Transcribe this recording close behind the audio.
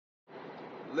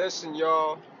Listen,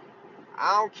 y'all.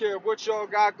 I don't care what y'all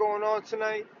got going on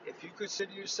tonight. If you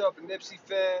consider yourself a Nipsey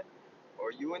fan,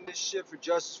 or you in this shit for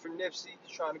justice for Nipsey,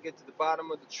 trying to get to the bottom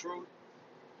of the truth,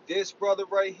 this brother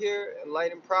right here,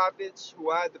 Enlightened Prophets, who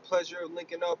I had the pleasure of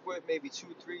linking up with maybe 2,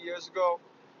 3 years ago,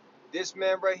 this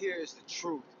man right here is the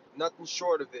truth. Nothing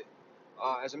short of it.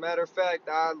 As a matter of fact,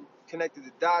 I connected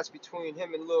the dots between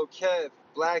him and Lil Kev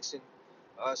Blackson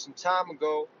some time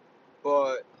ago,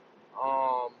 but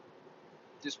um,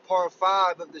 this part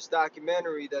five of this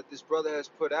documentary that this brother has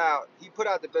put out, he put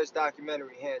out the best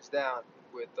documentary hands down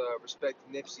with respect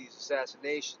to Nipsey's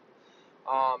assassination.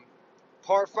 Um,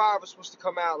 part five was supposed to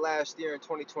come out last year in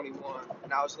 2021,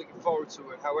 and I was looking forward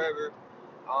to it. However,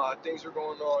 things were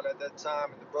going on at that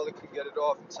time, and the brother couldn't get it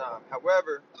off in time.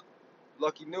 However,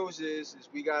 lucky news is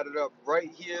we got it up right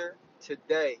here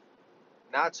today.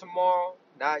 Not tomorrow,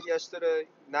 not yesterday,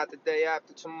 not the day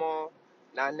after tomorrow,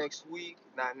 not next week,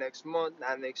 not next month,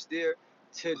 not next year.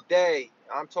 Today,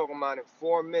 I'm talking about in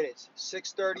 4 minutes,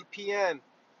 6:30 p.m.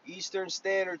 Eastern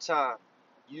Standard Time.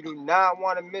 You do not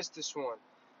want to miss this one.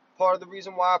 Part of the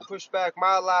reason why I pushed back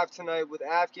my live tonight with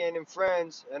Afghan and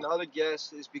friends and other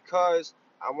guests is because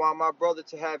I want my brother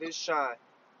to have his shine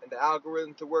and the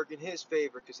algorithm to work in his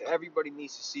favor because everybody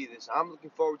needs to see this. I'm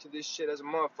looking forward to this shit as a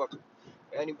motherfucker.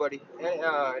 Anybody,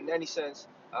 in any sense,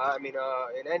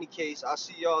 in any case, I'll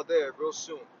see y'all there real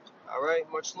soon. All right,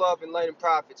 much love and light and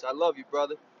profits. I love you,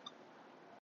 brother.